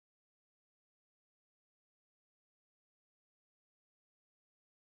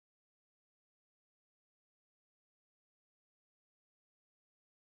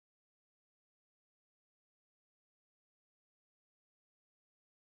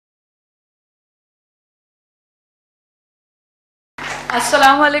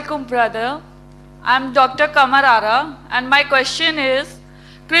Assalamu alaikum, brother. I'm Dr. Kamarara, and my question is,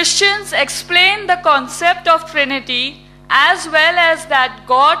 Christians explain the concept of Trinity as well as that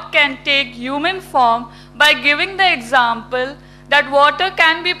God can take human form by giving the example that water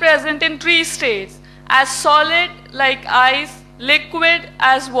can be present in three states, as solid like ice, liquid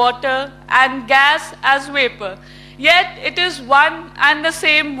as water, and gas as vapor. Yet it is one and the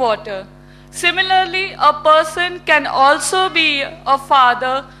same water. Similarly, a person can also be a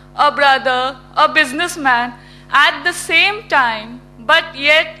father, a brother, a businessman at the same time, but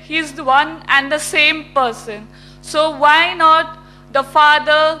yet he is one and the same person. So why not the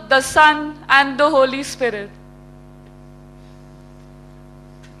Father, the Son, and the Holy Spirit?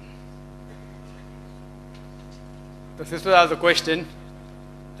 The sister has a question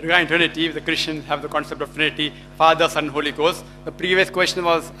regarding Trinity. The Christians have the concept of Trinity, Father, Son, Holy Ghost. The previous question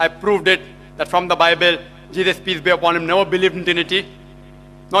was, I proved it, that from the Bible, Jesus, peace be upon him, never believed in Trinity.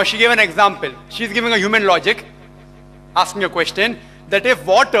 Now she gave an example. She's giving a human logic, asking a question, that if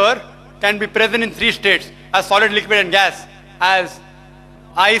water can be present in three states, as solid, liquid, and gas, as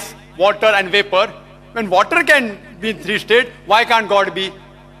ice, water, and vapor, when water can be in three states, why can't God be?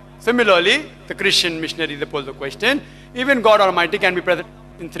 Similarly, the Christian missionaries they pose the question, even God Almighty can be present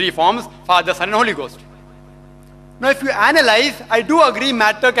in three forms, Father, Son, and Holy Ghost. Now if you analyze, I do agree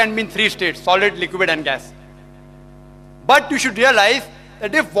matter can be in three states, solid, liquid, and gas. But you should realize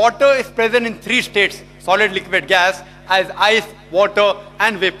that if water is present in three states, solid, liquid, gas, as ice, water,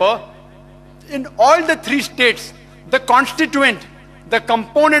 and vapor, in all the three states, the constituent, the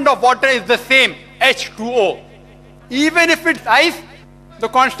component of water is the same, H2O. Even if it's ice, the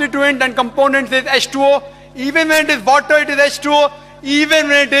constituent and component is H2O. Even when it is water, it is H2O. Even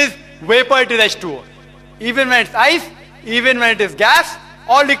when it is vapor, it is H2O. Even when it's ice, even when it is gas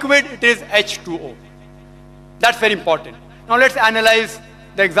or liquid, it is H2O. That's very important. Now let's analyze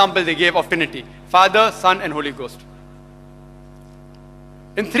the example they gave of Trinity, Father, Son, and Holy Ghost.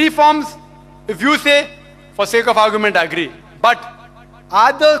 In three forms, if you say, for sake of argument, I agree. But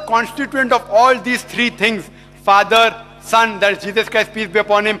are the constituent of all these three things, Father, Son, that is Jesus Christ, peace be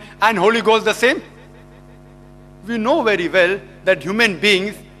upon him, and Holy Ghost the same? We know very well that human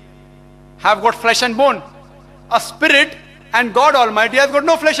beings have got flesh and bone. A spirit and God Almighty has got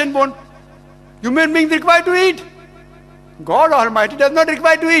no flesh and bone. Human beings require to eat. God Almighty does not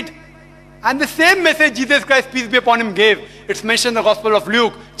require to eat. And the same message Jesus Christ, peace be upon him, gave. It's mentioned in the Gospel of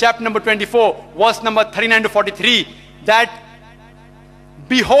Luke, chapter number 24, verse number 39 to 43, that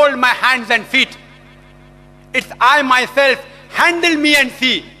behold my hands and feet. It's I myself, handle me and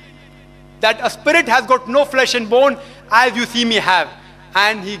see. That a spirit has got no flesh and bone as you see me have.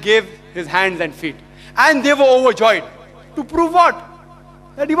 And he gave his hands and feet. And they were overjoyed. To prove what?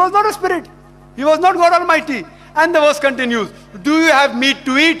 That he was not a spirit. He was not God Almighty. And the verse continues, do you have meat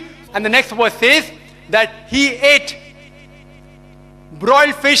to eat? And the next verse says that he ate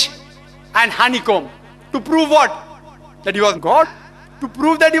broiled fish and honeycomb. To prove what? That he was God? To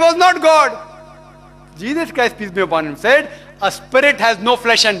prove that he was not God. Jesus Christ, peace be upon him, said, a spirit has no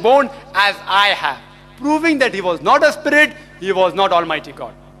flesh and bone as I have. Proving that he was not a spirit, he was not Almighty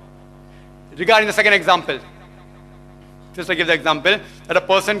God. Regarding the second example, just to give the example, that a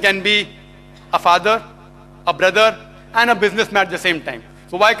person can be a father, a brother, and a businessman at the same time.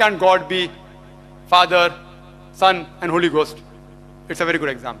 So why can't God be Father, Son, and Holy Ghost? It's a very good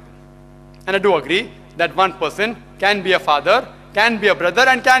example. And I do agree that one person can be a father, can be a brother,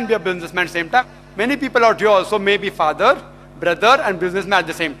 and can be a businessman at the same time. Many people out here also may be father, brother, and businessman at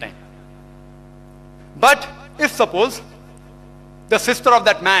the same time. But if suppose the sister of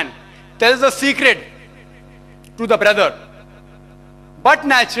that man tells a secret to the brother, but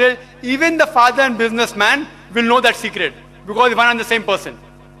natural, even the father and businessman will know that secret because one and the same person.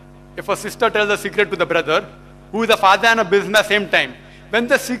 If a sister tells a secret to the brother, who is a father and a businessman at the same time, when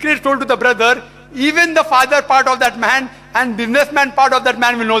the secret is told to the brother, even the father part of that man and businessman part of that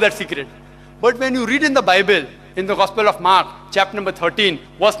man will know that secret. But when you read in the Bible, in the Gospel of Mark, chapter number 13,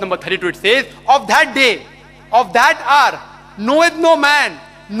 verse number 32, it says, of that day, of that hour, knoweth no man,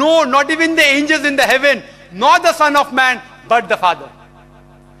 no, not even the angels in the heaven, nor the Son of Man, but the Father.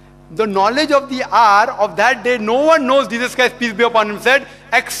 The knowledge of the hour of that day, no one knows, Jesus Christ, peace be upon him, said,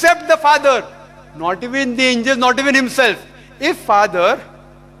 except the Father. Not even the angels, not even himself. If Father,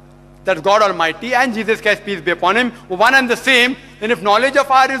 that's God Almighty, and Jesus Christ, peace be upon him, one and the same, then if knowledge of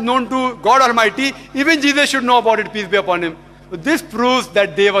hour is known to God Almighty, even Jesus should know about it, peace be upon him. So this proves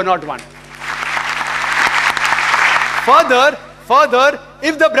that they were not one. Further,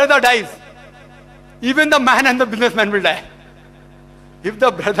 if the brother dies, even the man and the businessman will die. If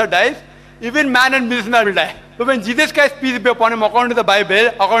the brother dies, even man and businessman will die. So when Jesus Christ, peace be upon him, according to the Bible,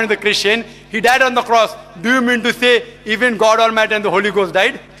 according to the Christian, he died on the cross. Do you mean to say even God Almighty and the Holy Ghost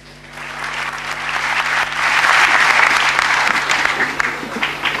died?